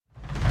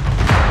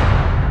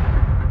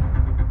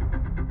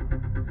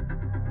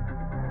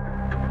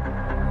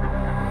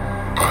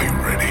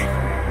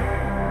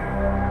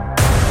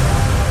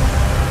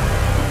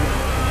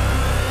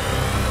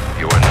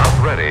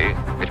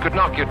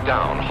knock you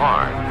down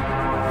hard.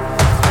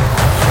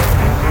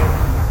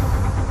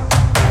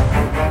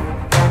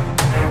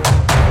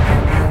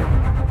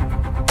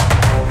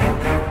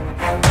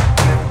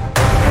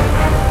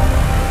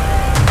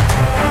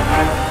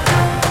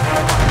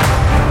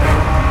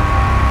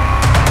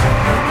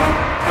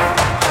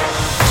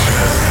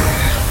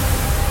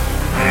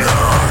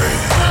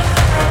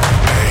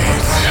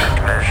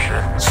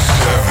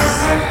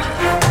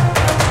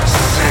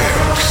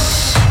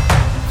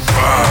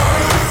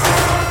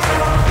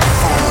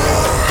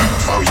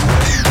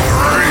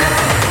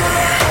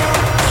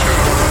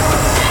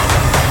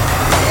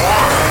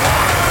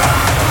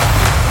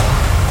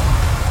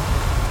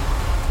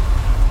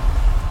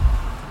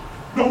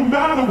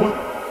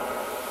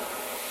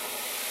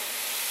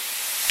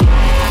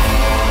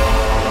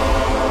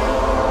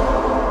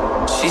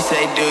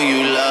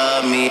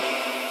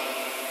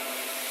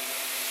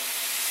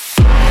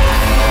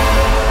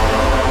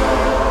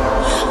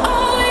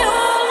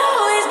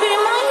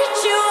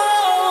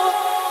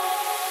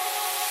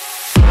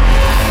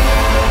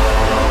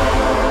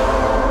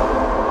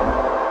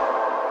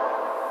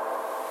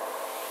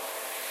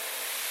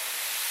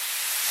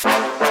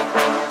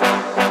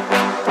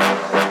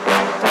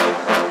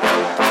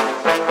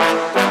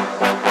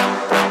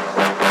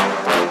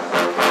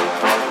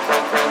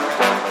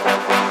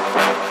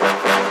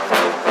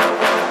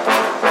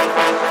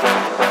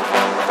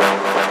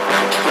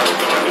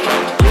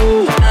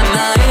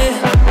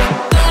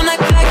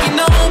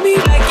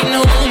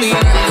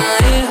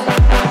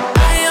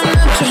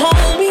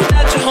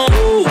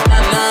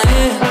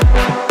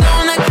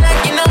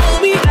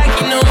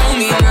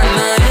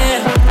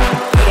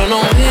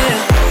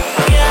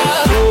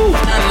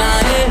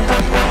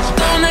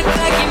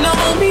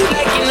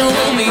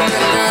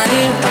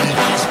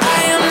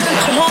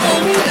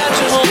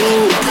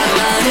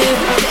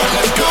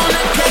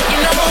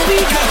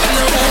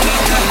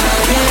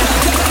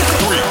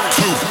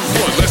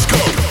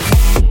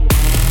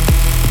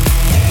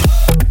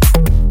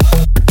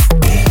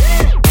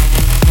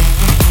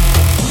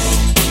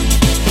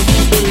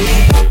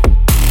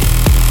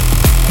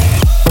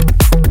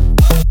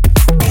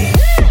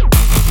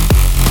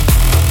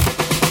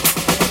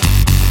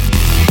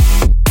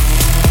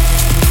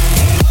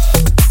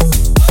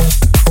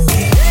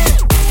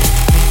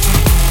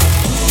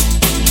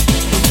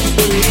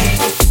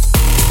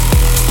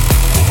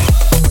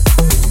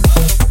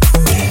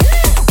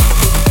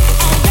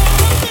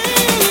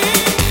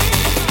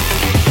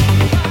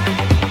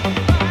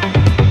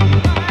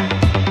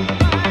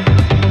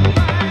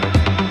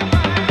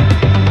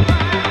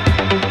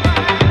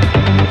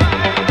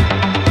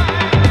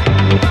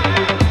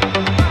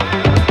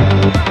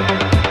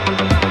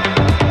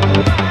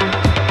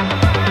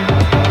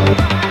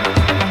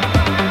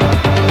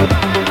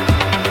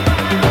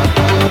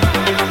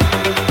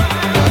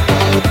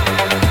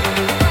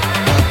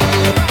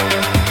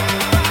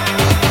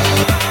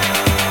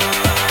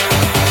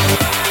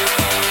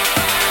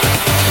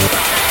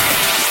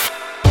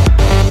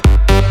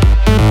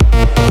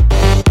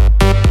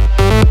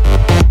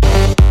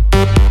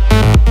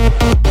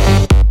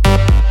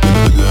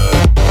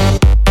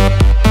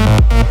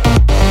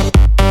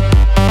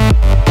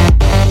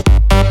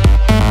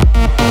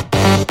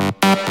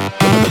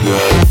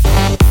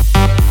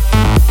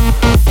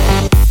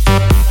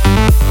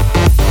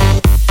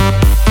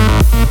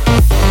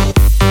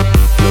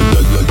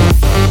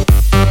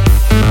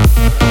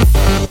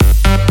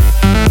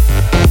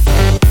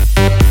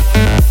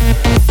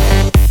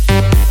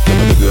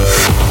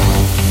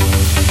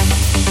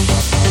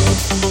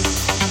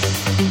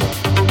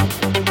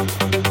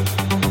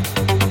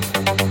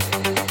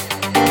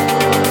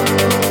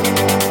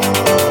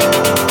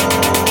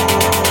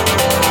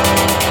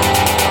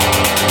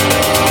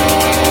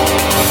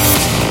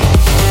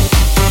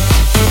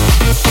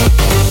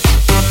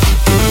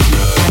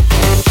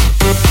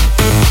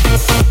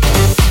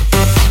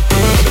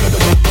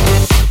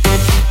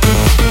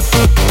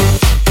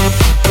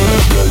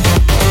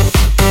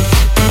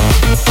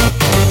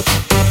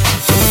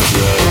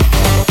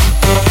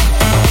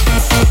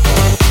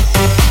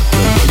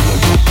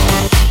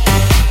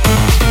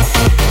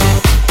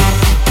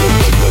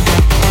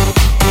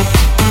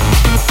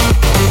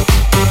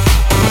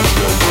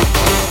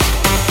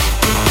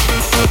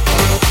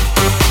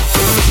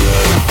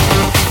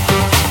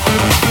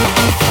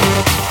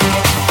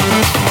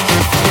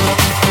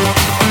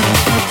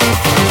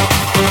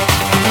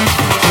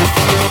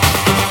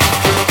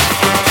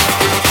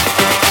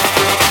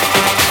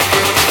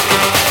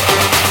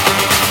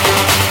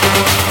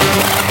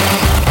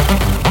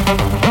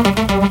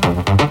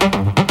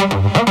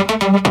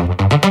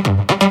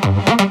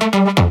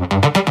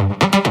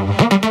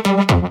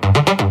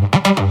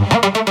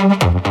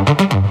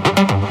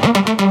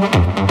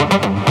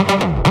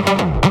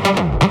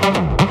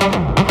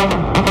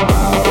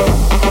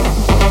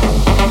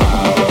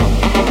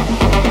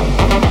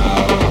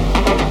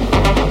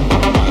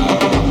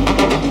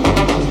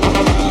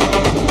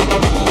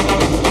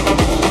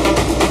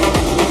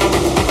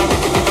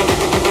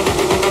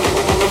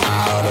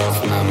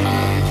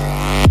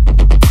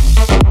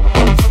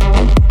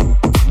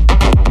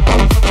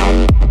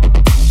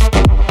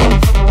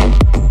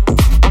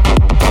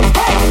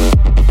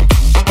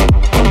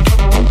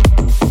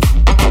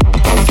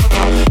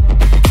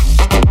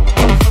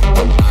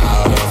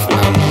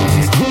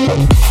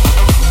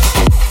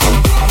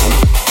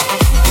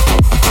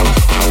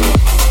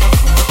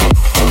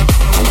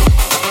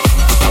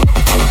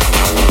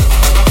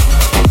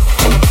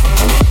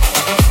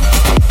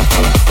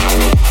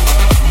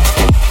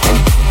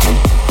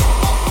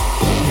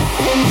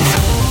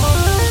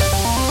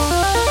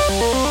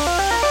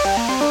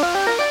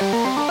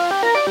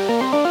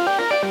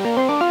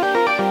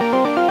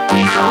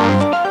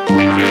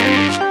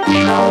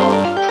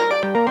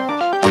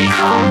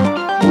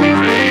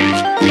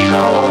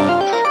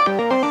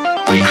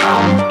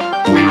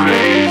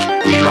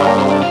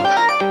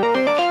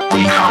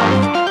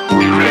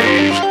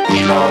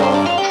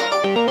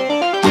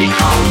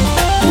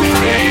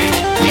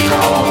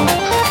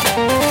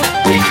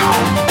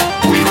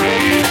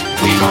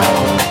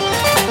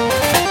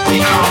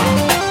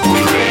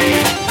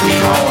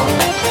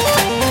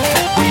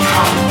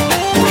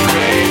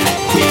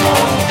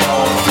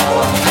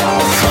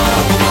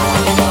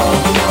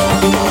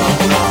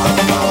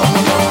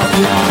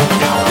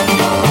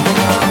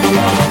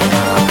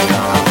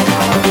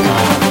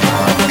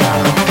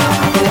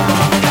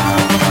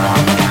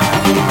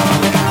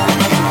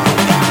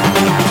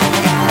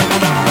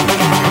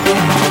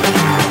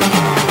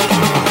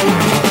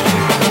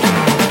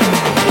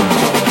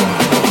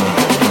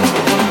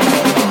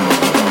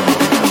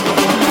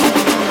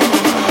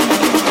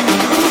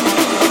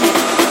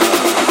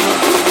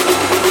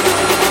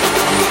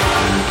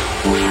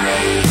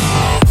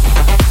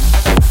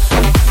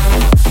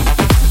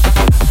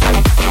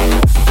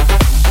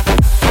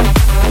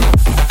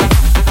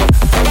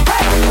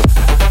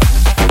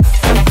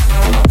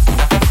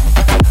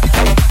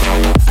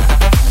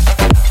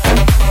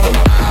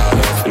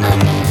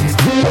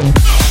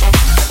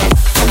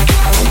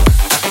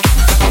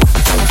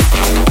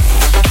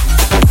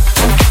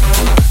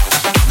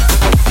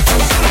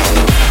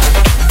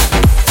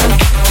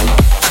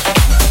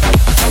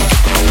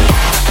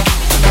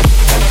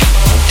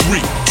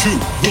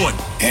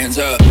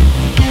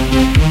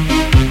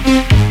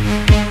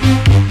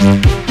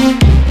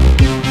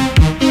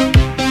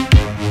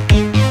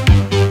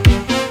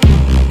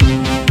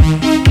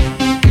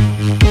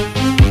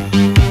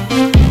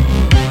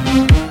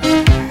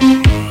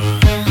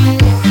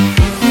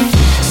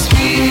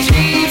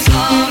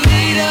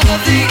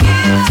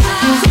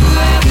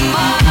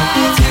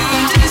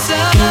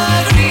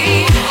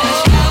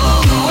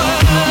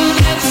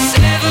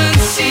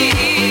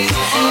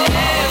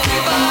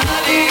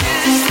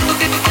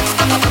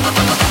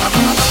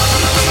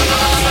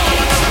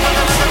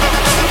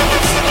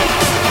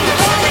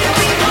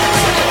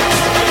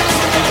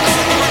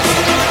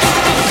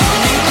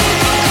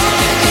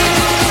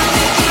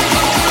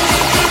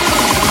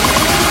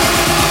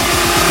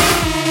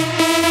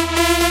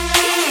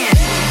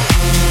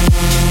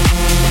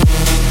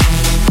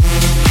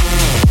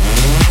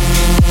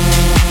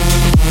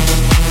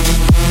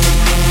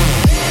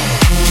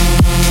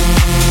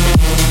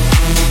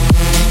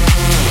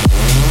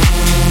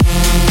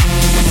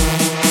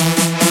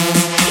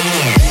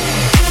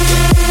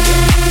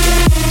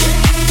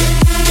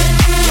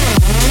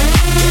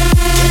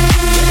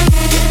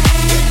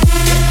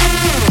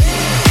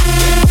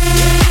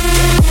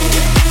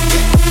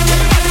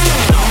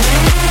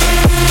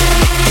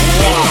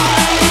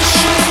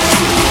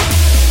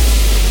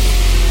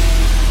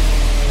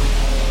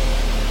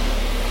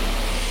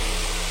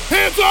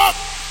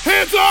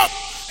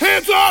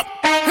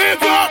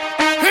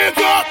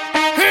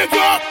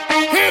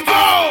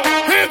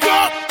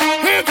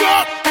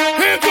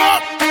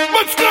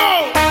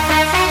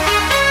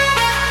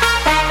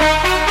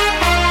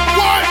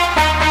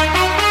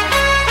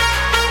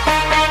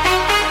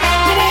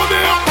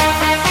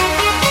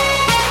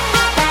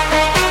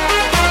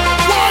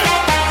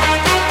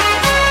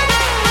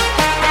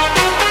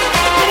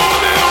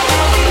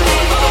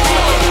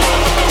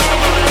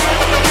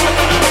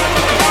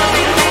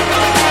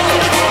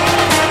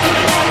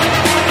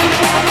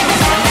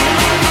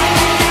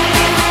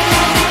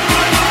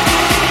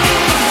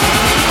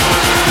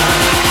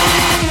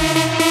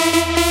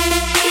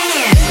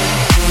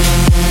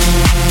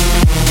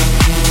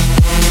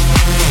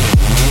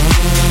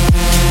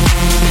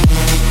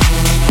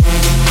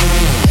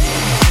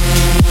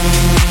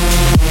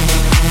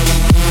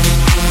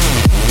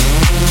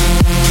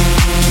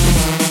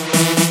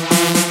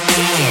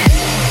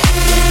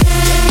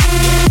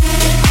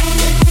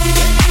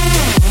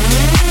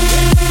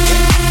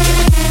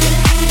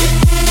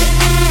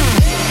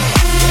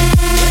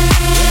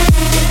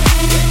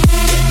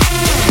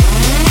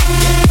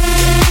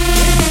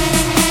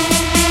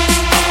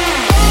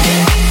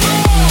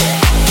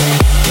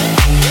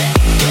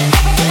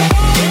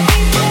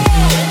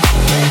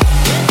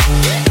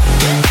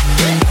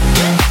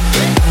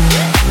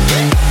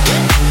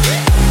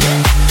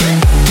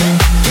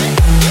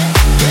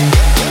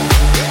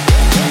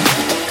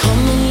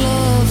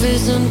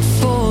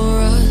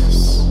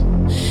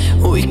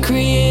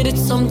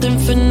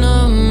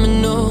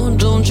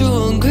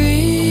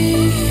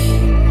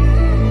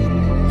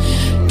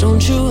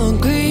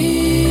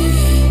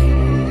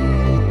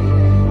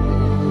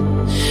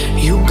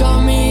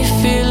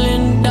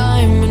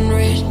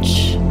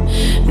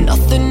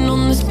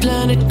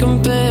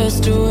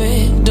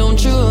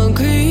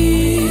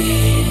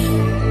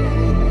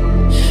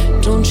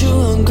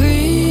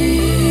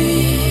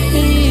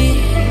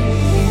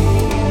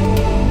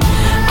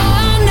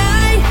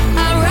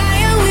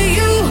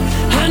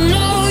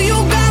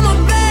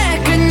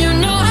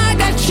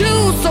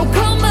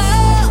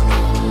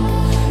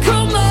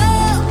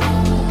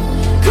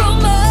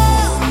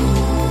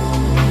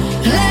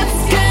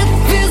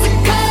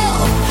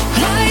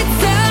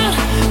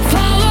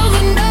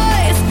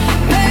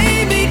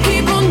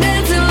 Keep on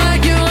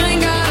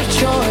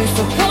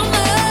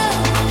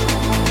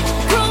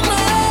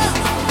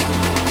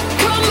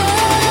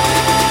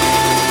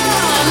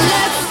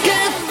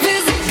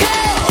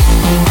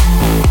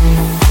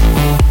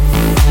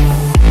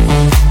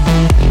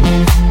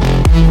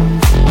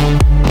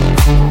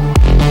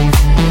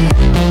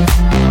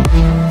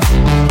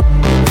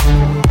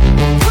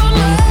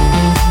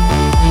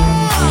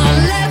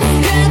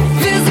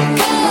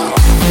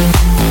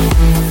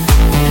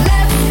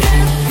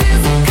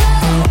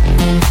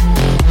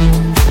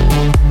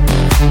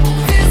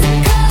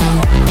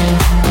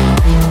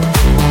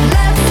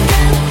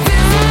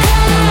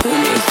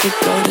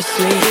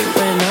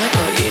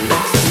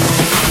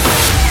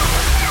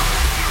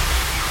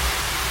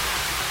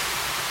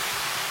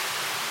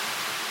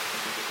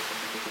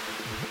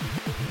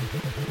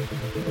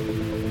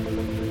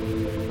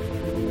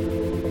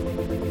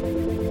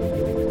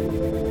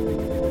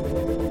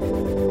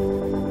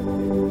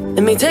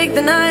me take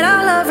the night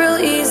out love real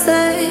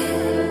easy.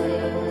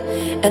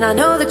 And I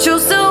know that you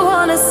still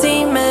wanna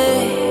see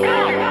me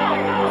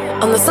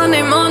on the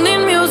Sunday morning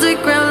music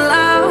real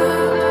loud.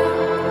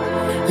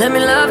 Let me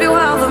love you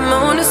while the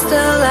moon is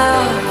still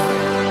out.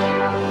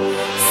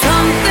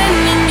 Something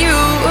in you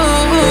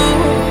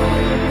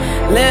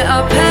lit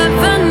up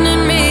heaven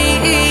in me.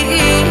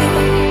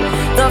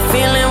 The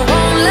feeling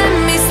won't let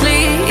me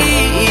sleep,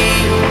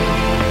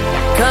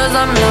 'cause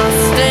I'm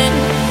lost in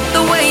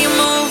the way you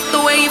move,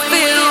 the way you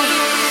feel.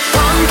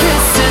 One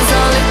kiss is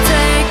all it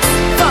takes,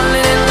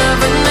 falling in love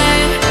with me.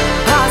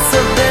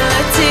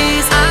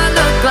 Possibilities, I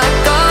look like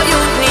all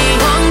you need.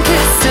 One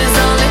kiss is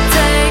all it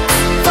takes,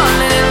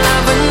 falling in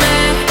love with me.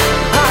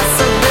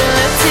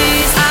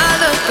 Possibilities, I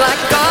look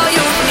like all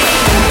you need.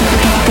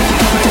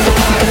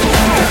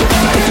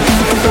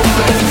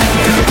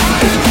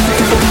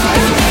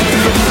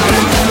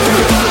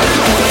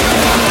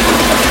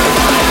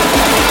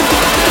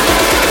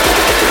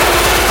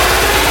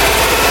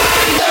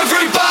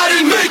 Everybody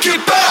make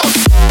it bounce.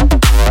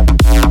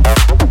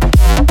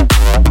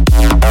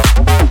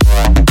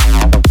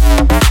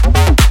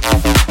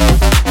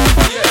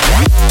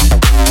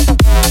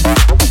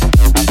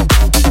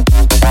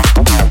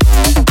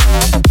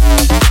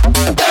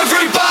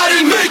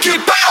 Everybody make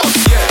it bounce.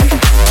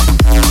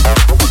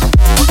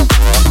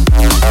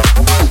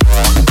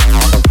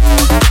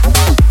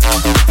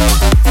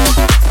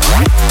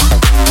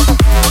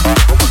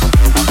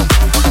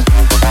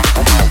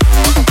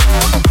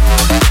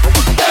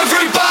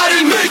 Everybody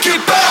make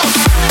it bounce.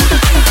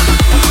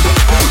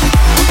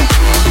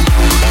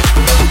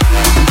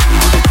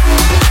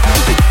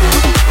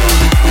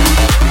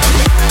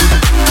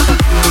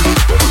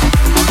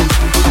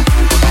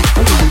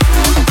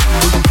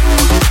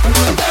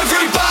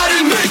 Everybody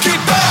make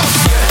it bounce.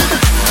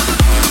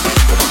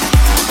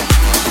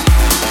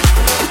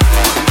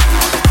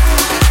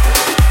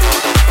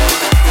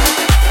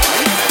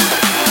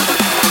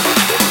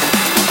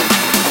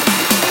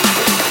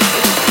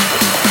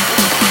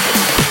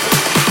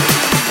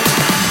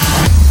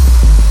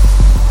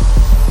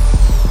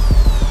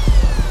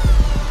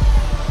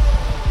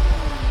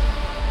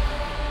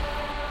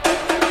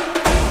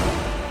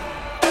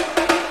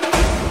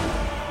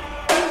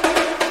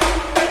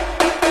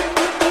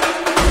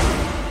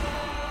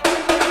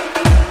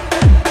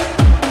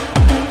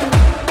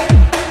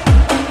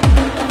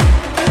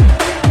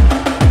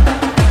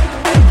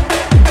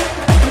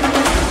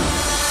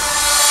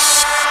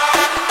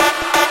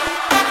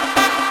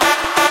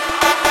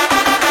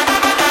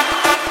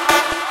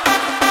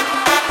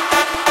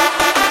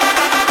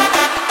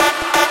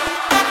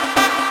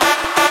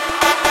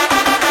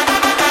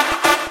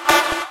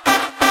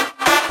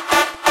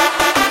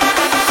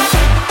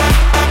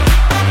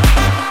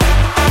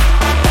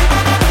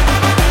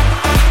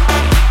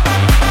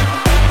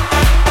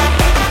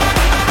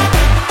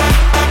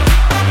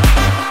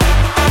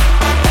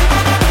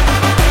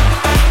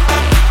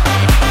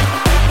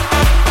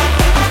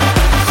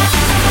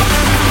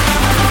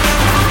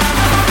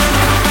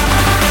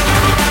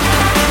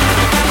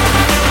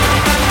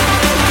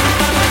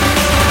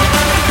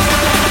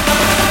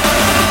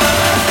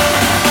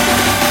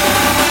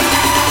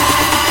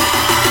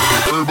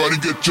 Everybody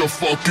get your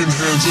fucking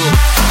hands up.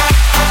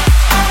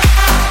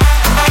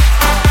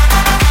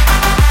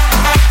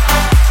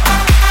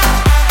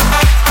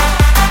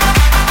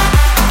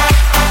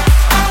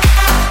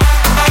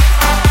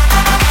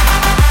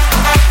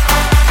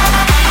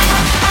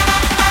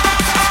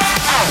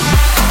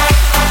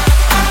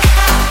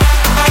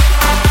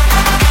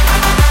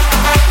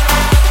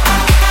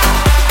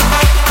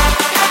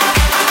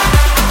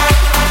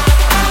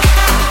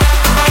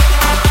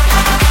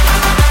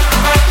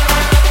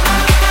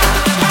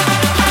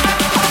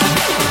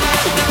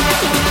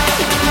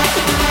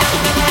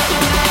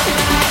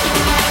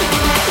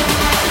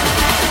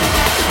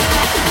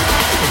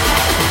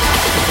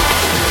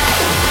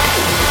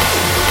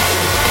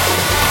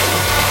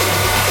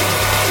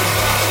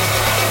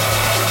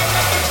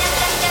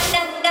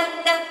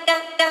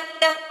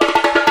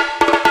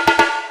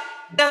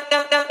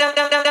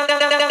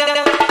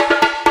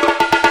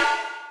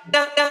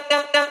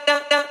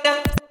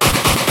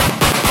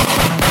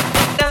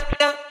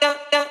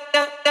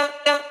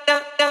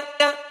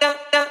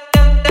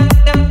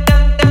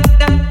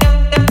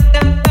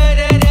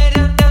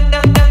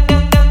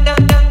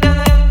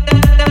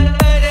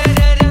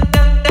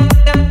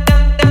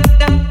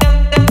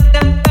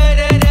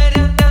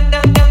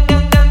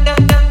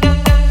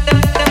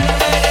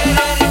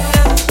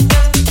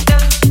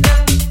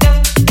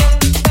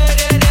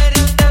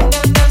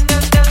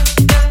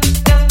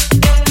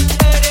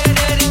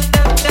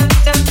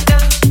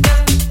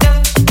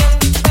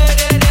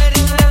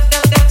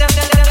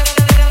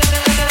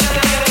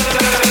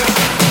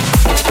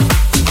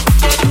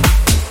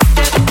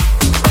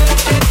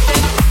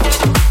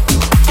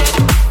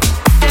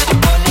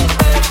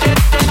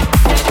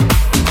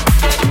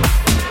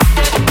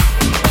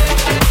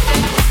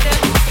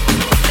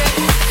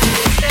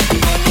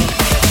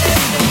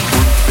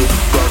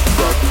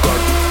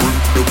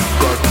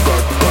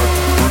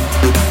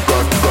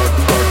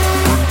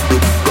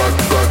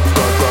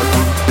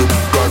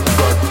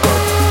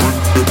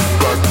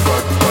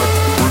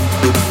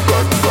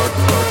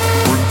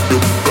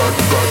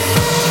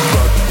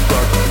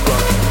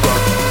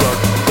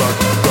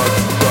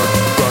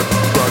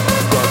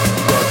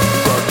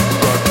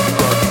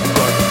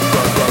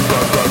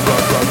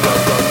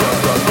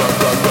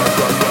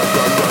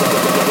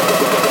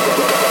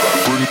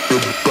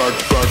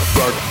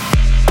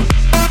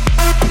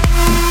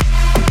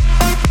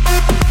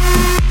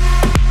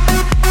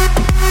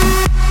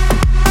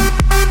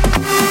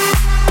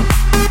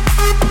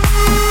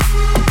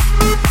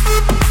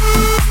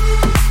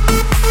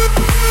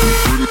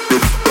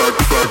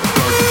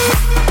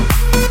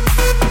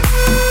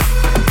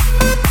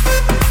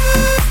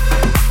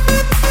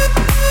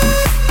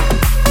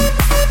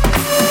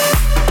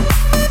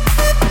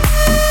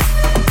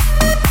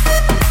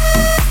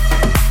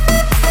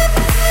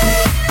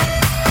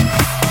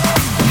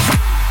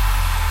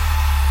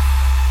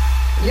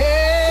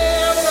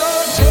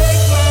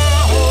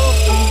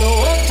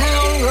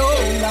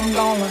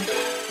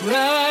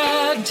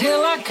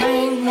 till I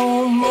can't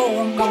no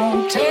more. I'm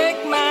gonna take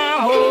my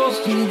horse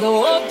to the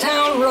old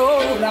town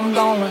road. I'm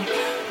gonna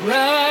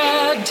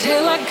ride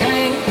till I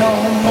can't no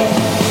more.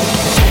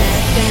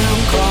 Down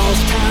cross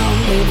town,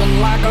 living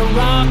like a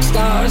rock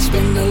star.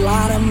 Spend a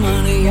lot of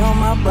money on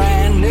my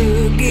brand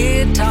new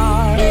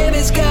guitar.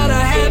 Baby's got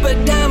a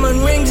habit, diamond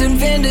rings and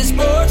Fendi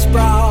sports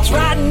bras.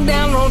 Riding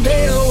down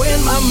Rodeo in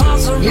my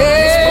Maserati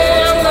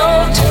sports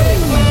car.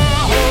 Take my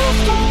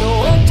horse to the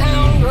old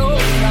town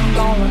road. I'm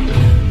gonna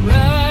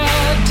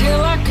ride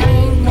till I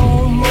can't no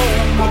more.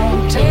 I'm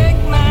gonna take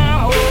my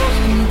horse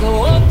to the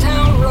old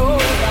town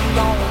road. I'm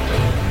gonna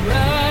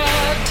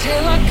ride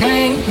till I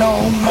can't no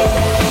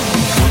more.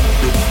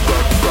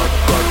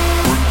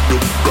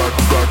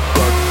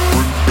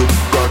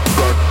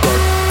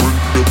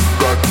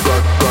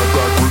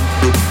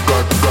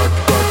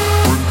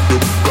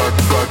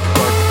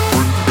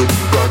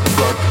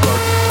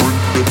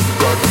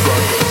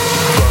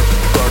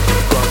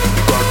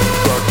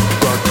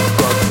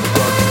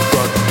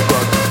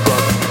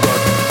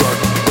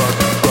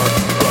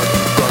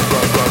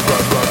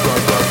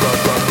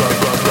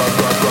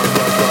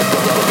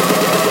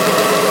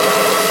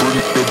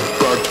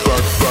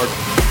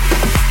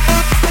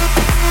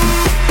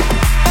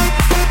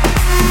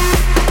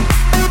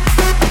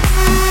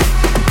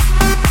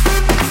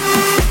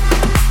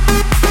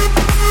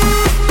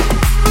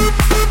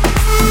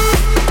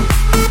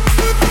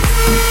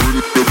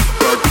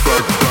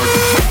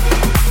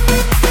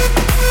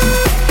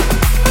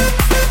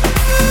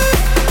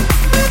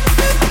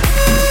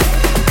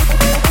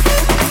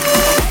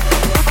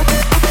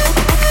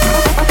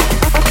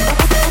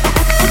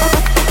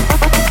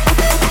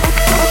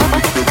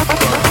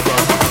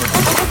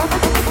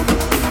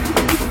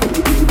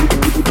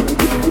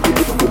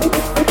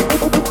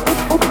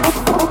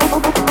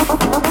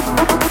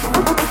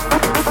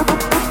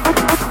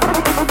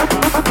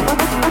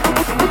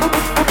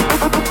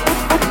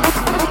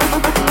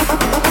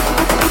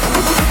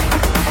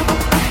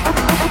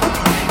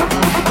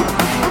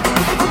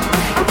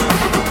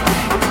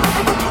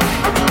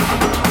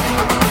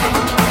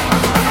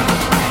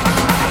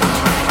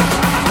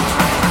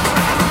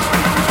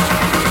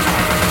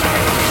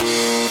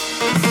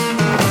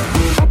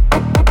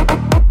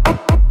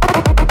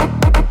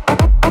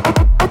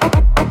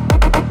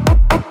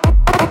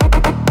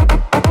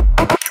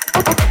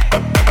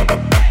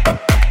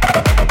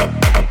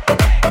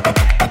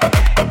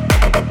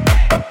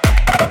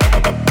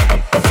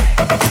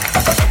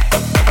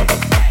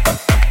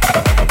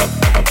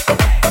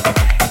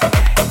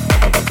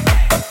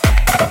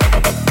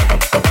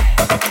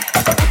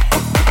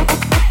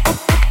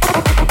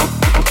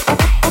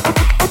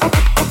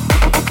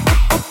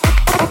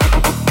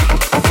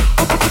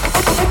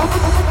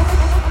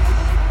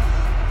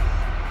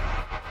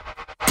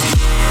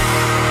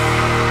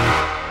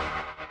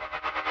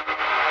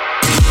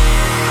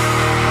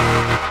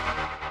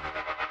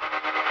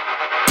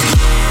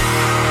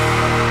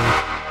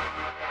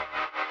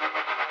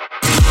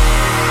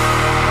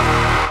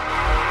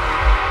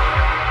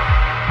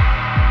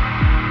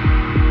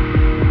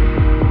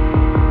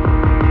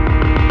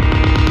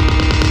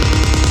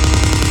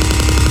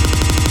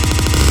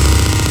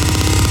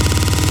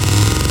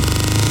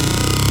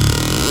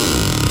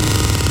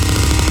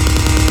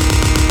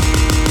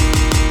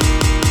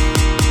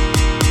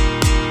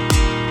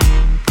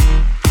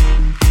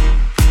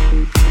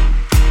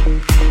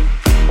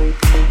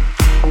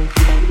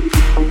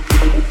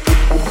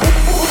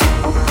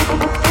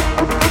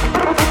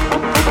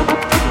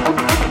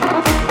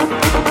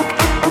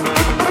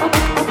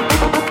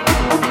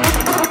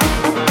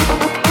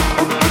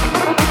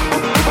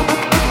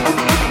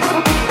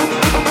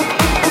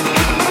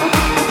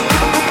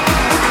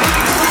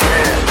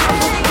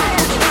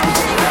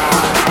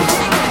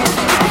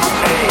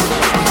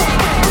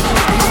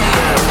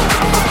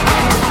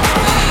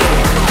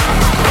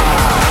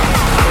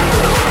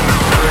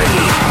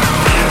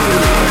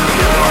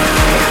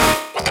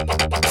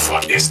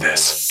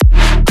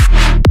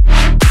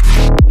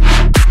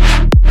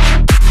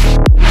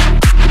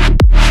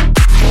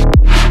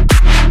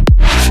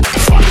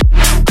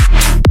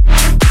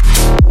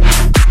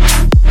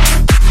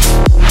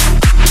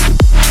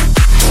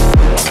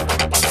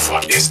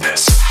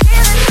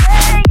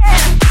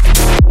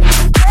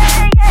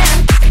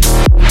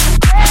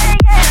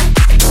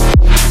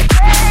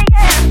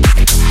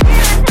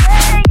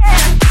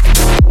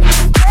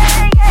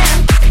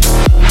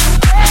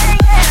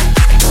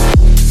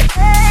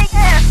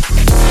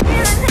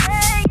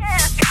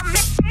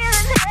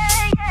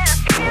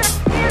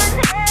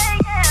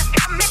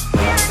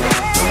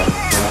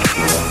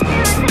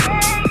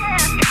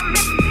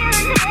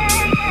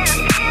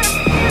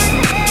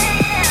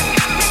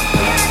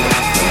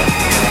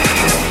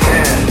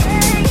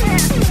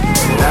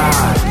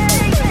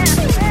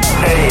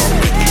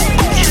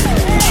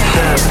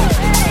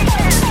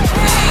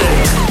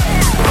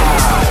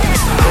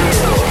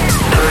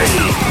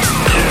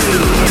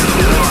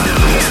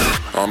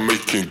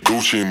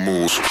 Gucci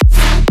moves.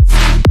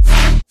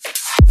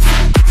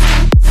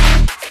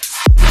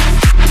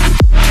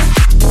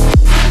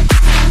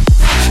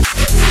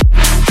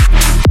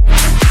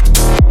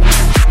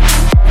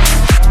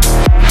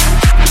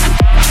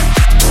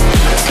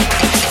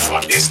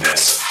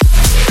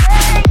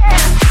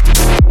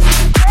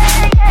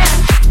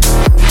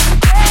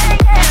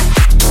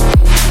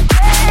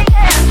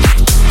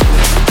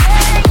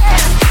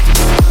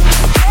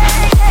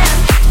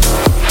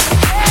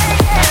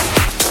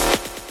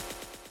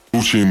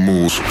 Gucci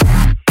moves.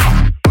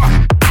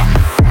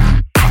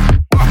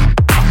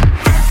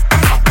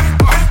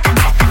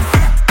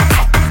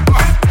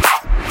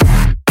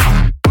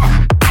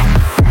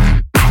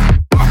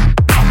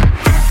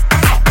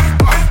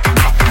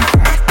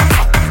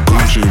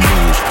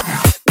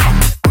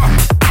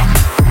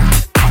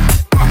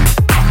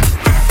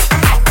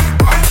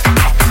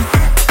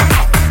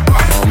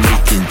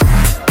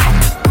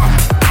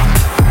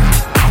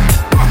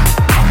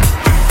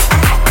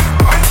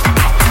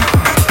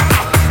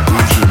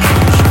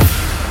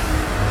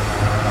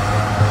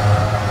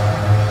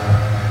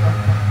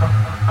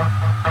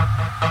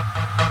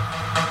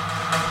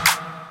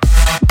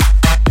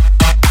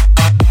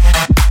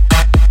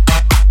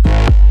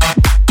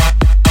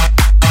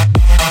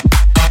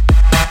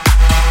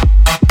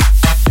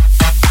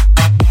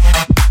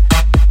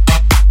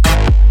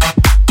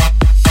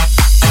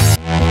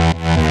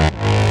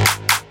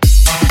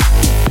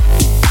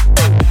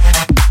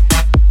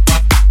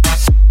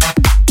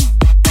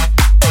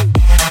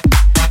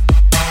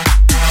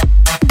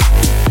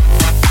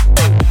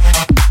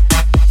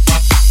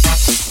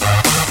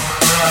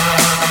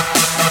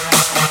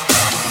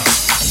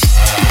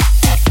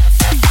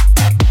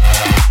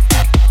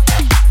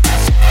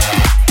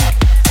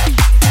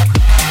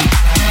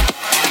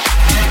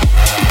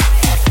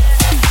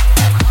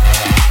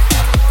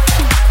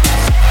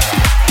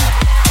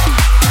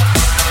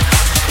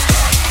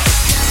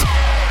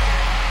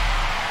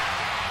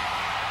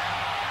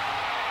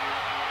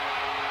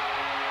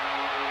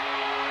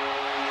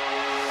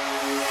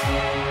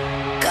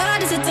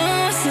 God is a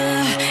dancer.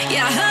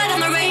 Yeah, I heard on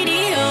the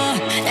radio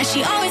that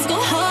she always go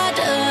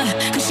harder,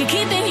 'cause she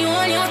keeping you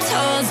on your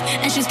toes,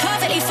 and she's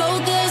perfectly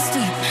focused.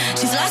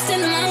 She's lost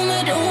in the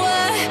moment.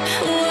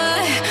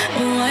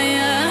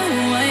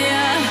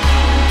 Yeah.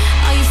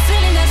 Are you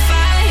feeling that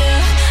fire?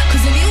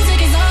 'Cause the music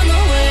is on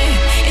the way.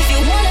 If you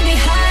wanna be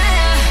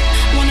higher,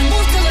 wanna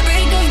move till the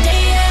break of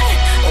day. Yeah.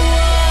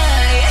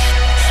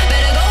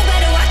 Better go,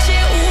 better watch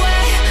it.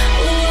 Yeah.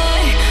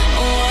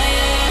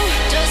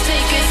 Just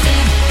take it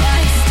step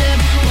by step.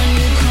 When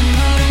you come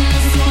out on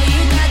the floor,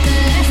 you got the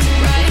left,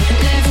 right,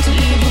 left.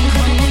 Leave 'em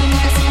coming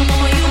back some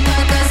more. You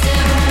got that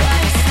step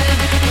by step.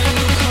 When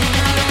you come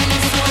out on the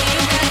floor,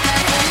 you got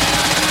that.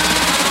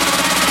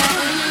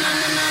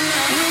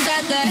 You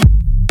got that.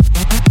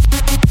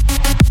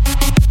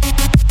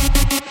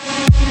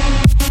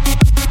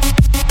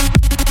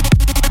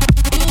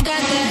 You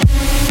got that.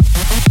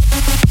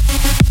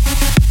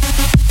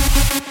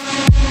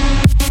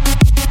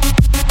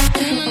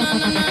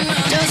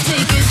 Just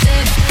take it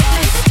step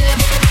by step.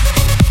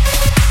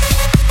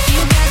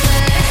 You got the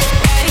left,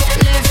 right,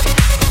 left.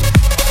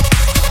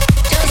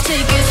 Just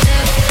take it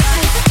step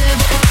by step.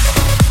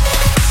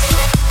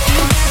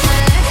 You got the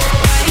left,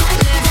 right,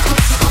 left.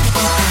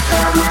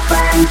 Love my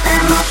friends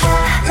and my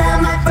boy. Love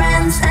my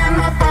friends and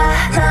my boy.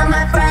 Love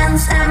my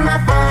friends and my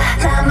boy.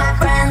 Love my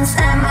friends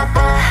and my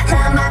boy.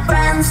 Love my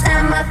friends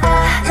and my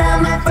boy.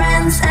 Love my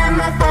friends and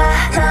my boy.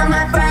 Love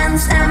my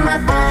friends and my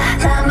boy.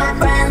 Love my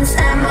friends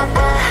and my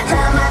boy.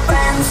 Love my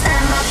friends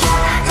and my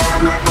boy.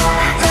 Love my boy.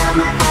 Love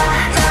my boy.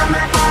 Love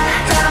my boy.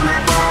 Love my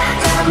boy.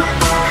 Love my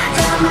boy.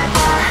 Love my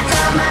boy.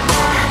 Love my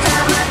boy. Love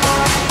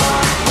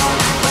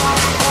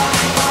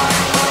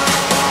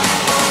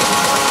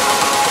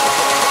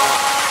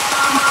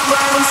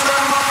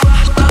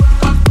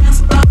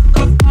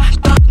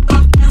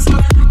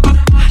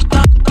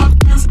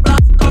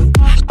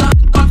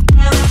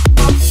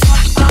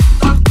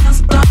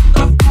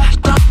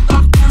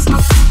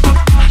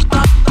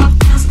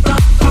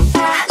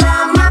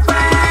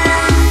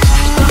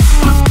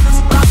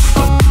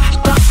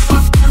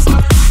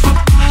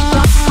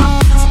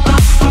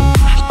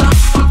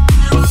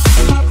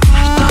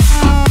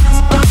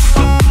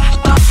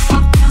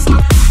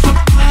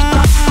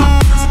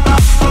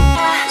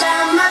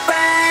my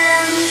boy.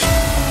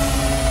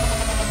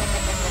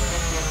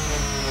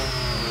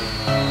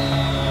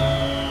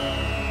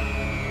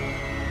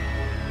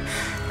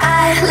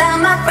 I love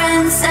my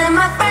friends and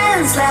my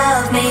friends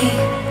love me.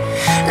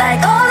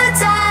 Like all the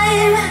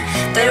time,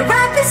 they're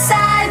right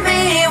beside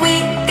me.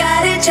 We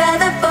got each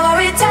other for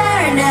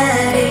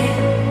eternity.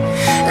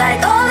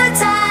 Like all the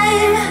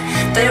time,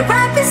 they're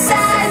right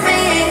beside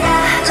me.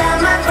 I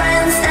love my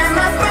friends and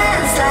my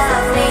friends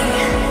love me.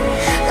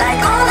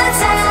 Like all the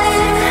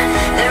time,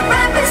 they're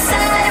right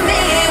beside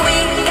me. We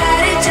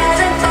got each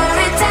other for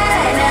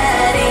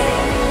eternity.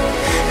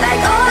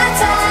 Like all the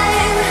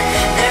time,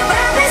 they're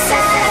right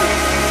beside me.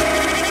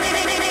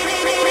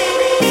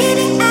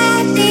 Baby, I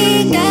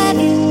think of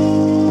you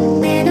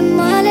when I'm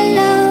all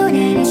alone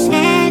and it's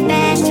sad.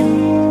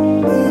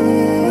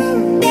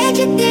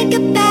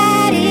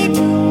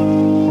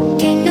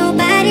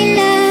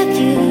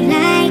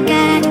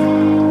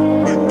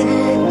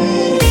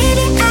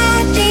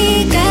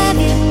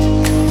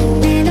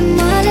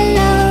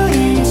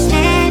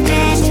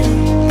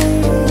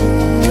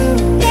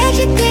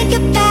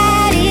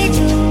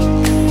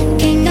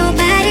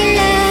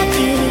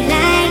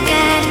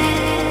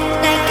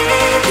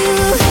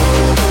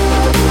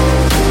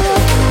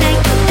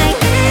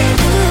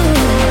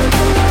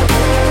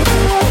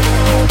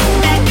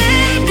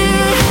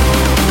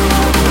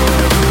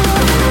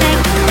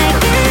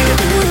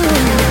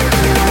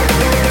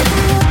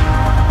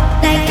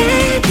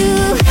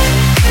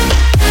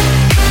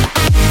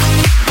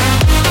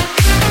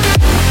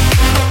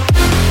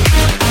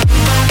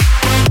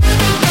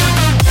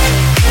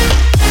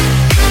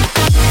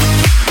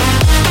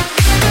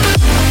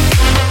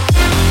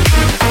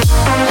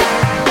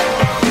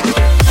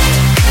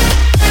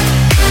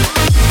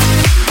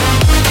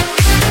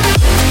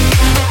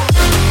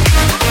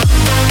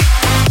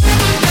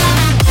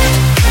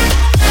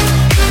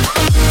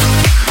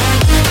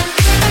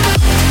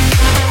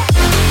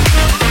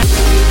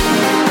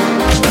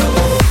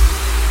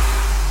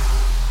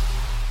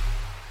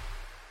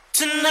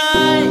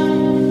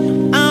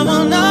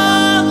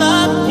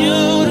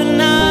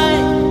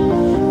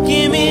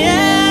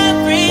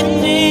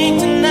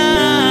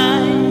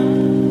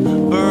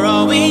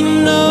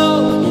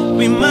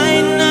 We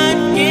might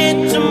not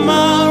get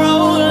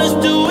tomorrow. Let's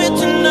do it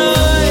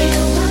tonight.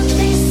 What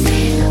they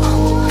say,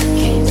 oh, what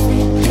games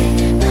they play.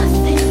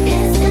 Nothing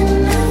is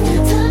enough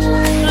to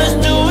lie. Let's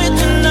do it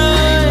I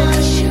tonight.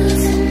 want you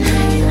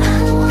tonight.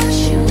 I want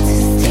you to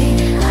stay.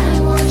 I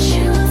want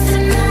you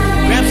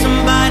tonight. Grab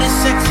somebody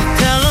sexy,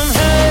 tell them,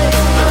 hey,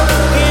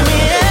 give me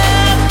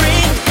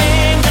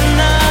everything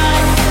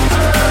tonight.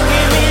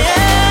 Give me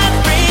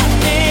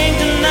everything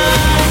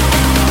tonight.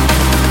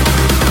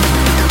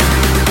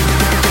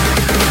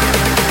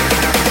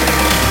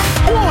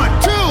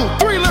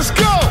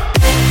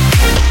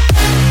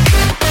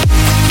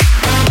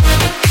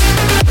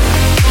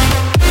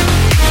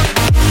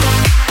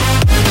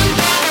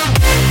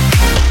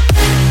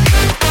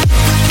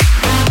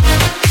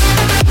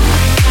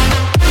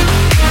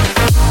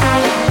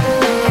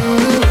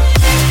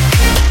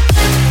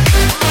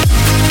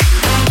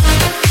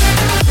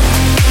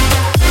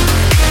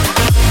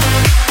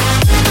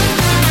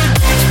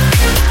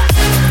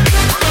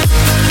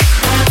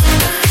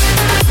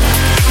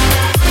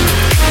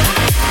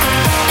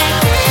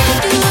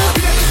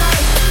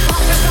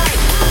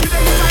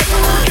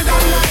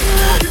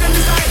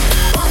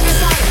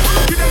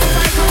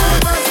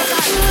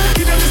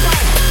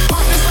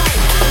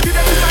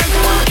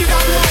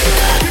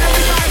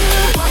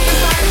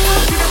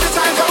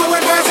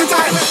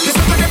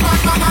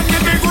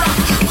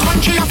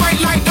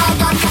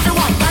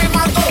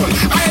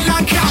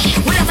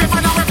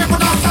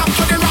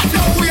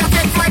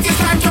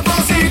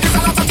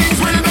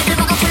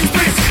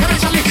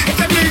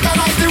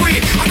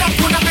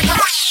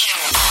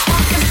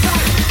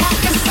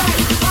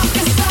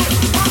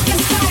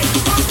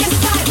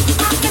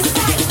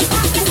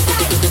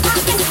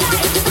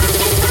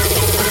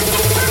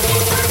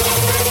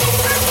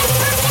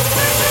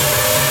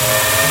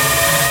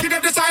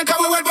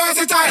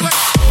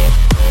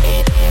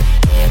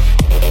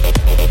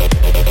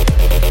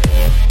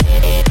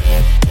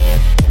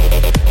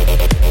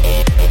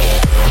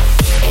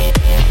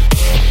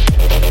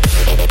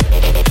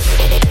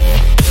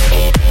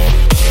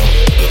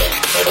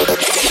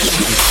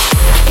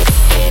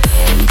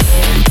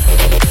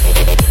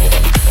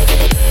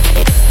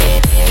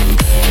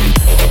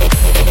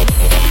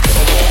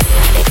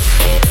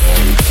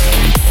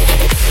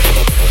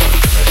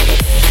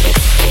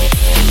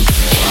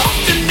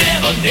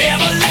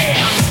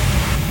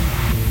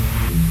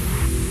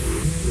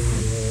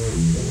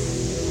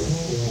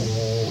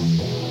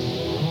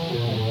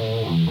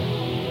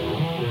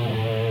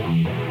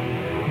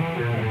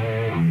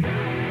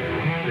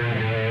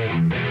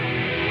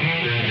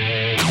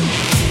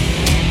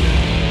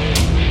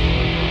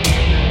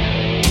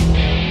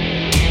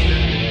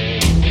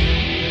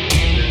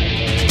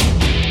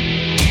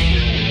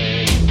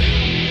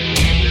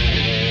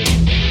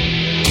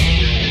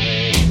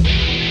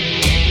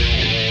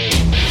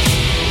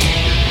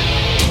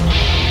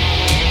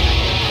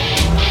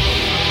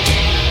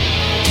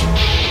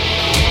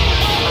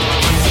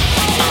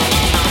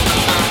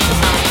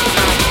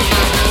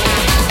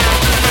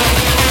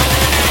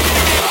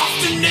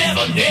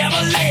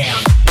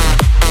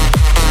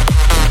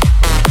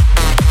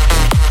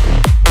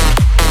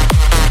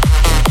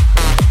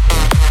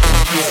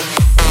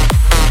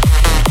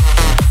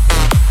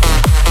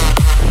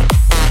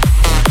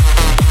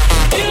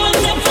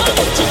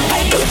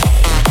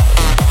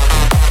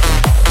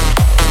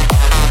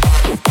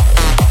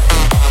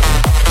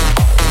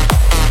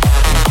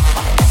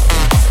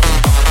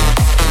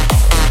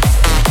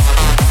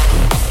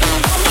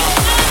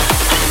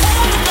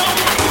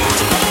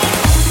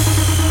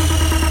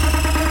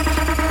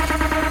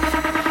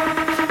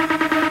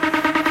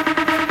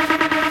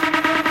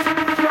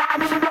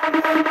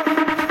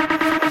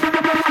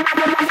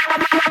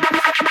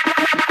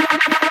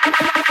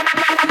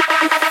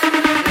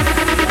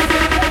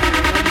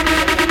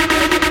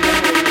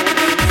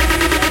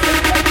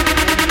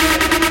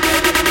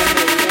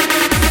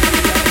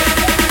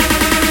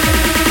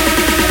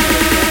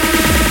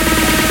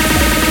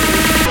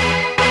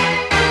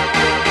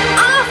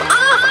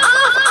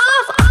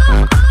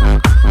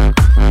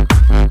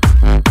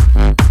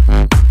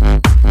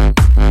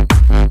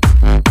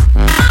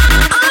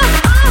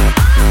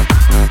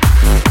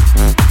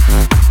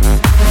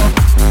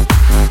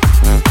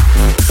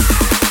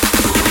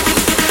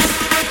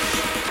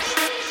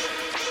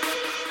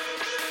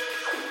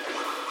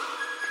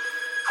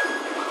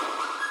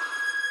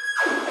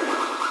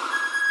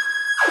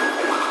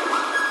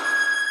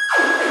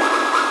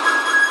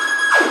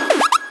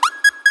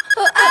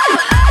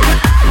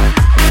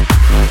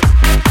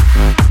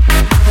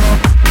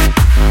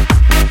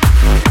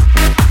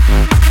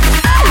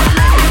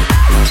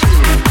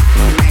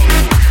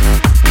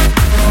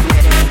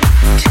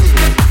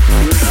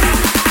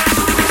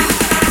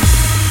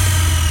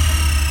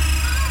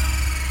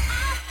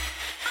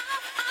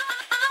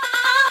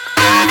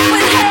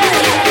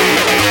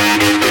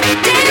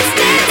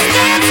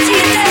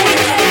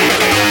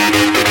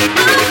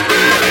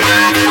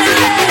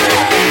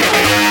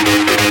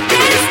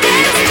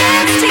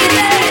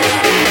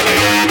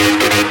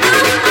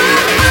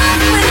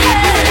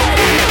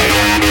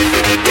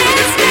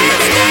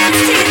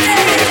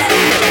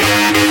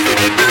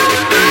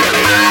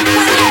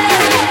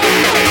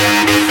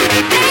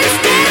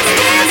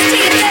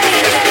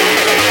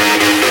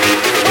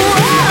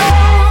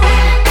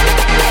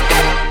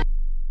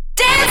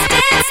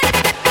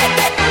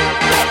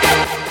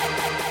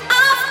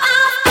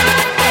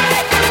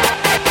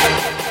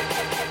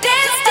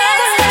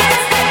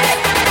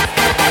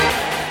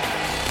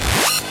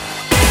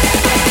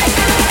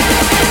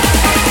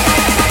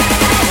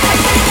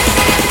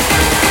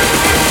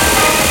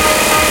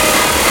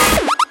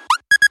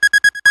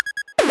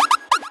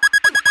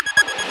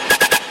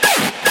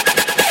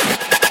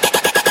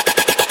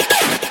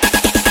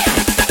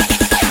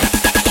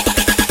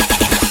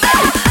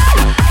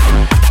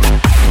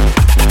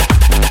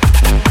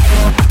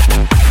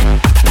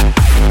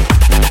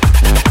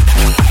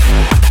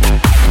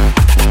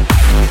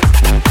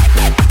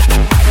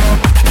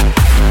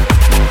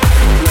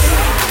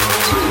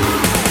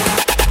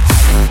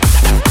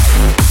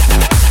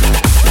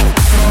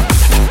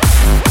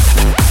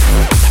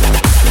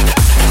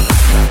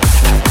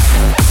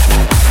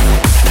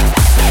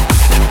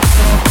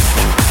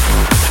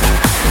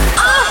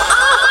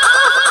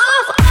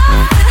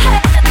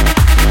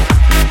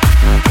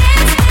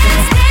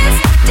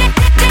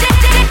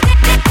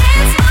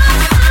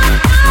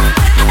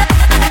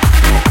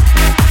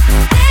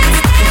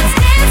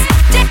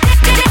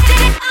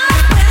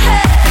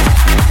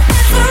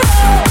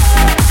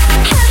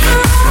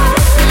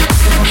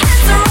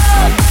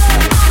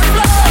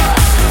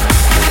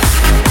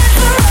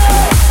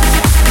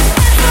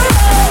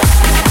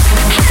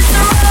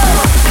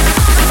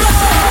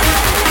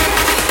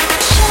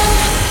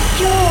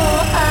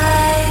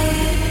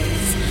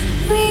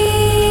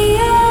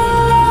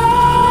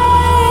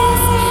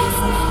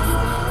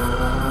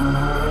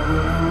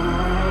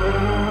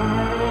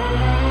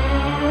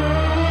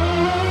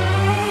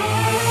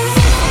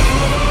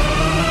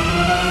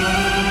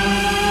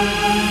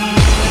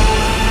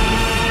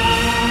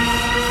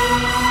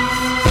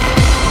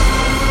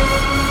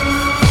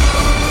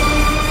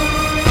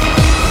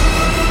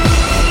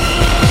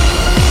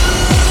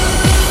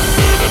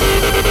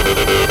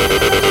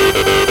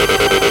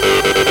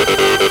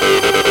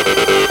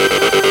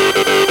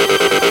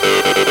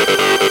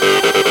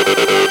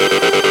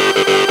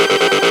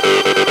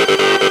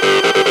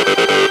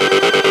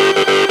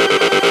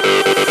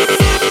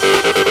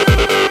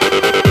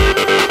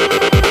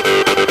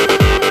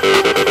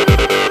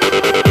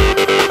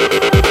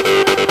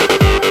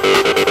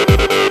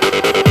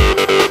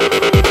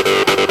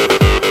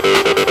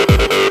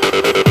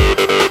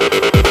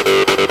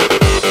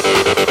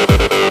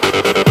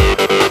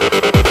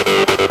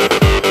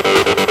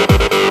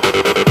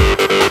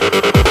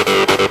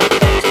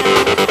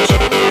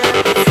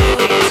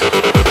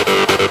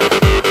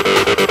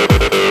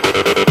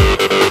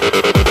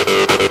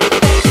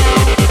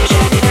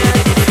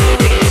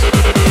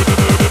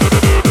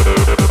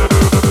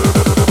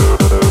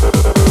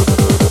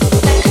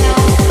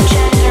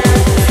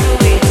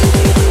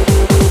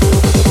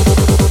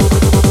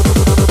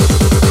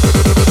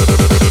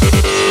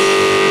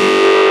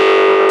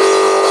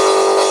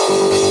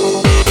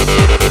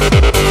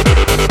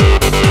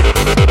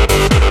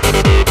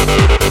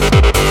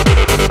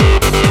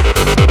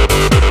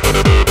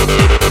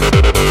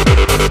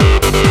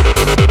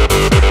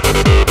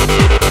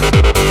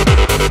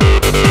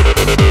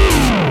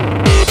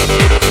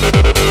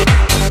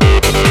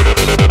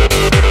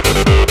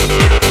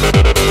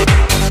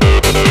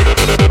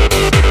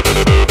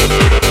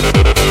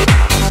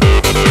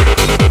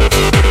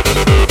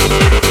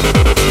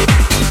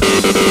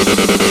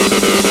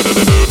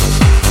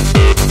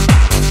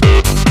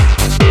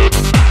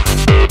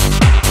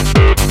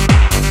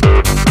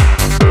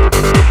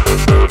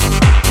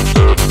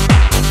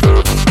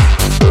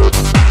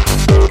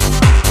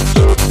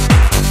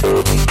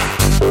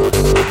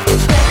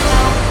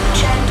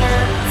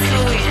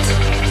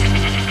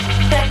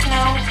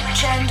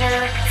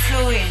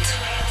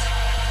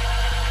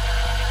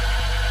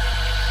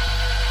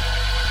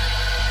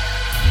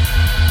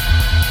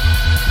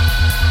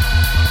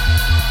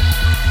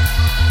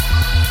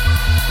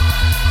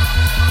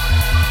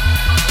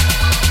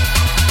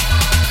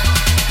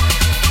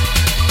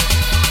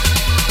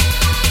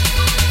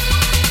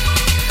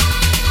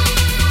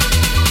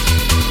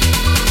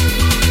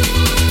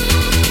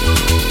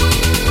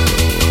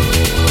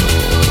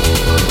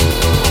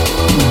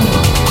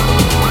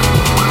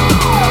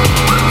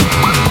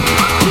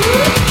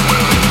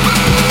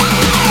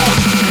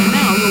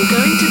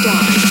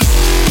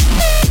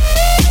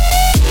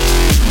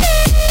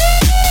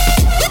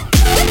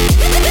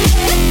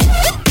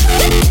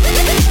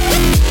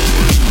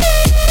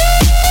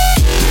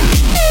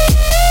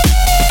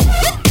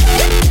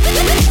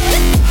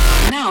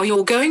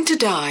 You're going to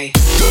die.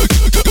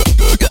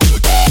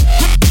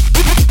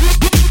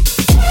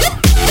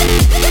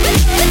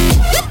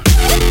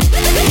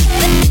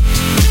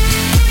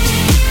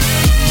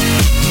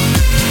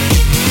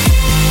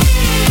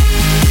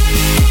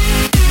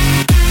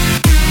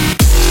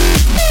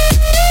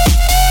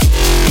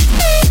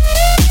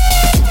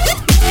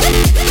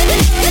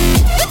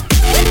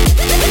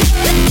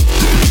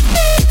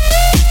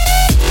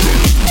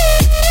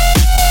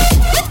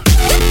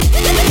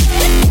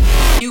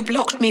 You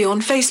blocked me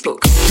on Facebook.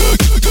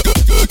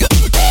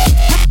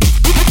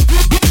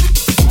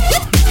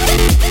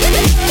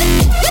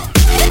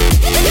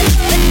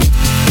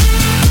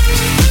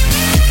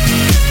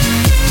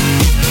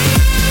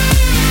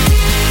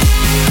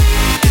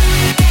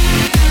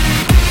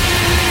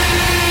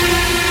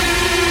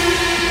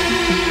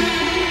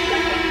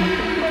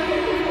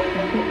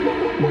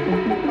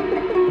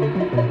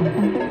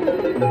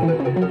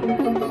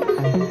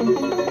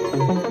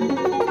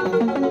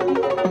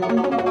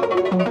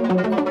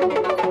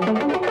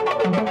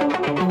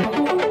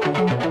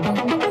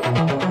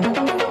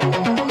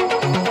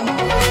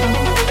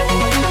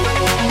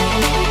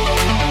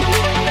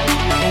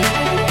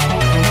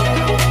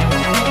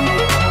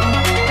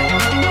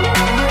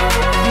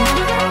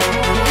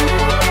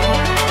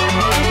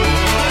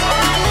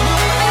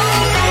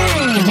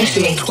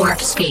 Initiate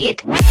warp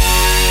speed.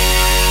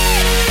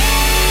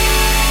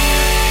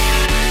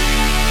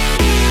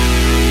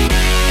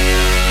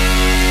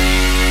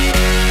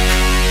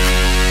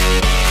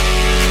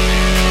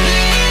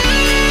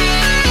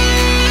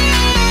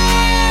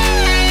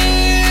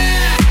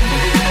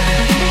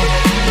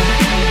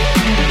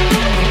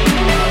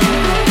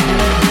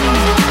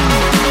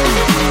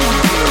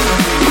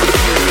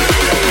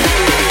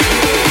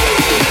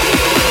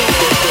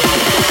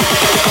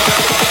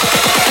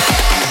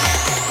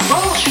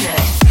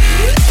 Bullshit.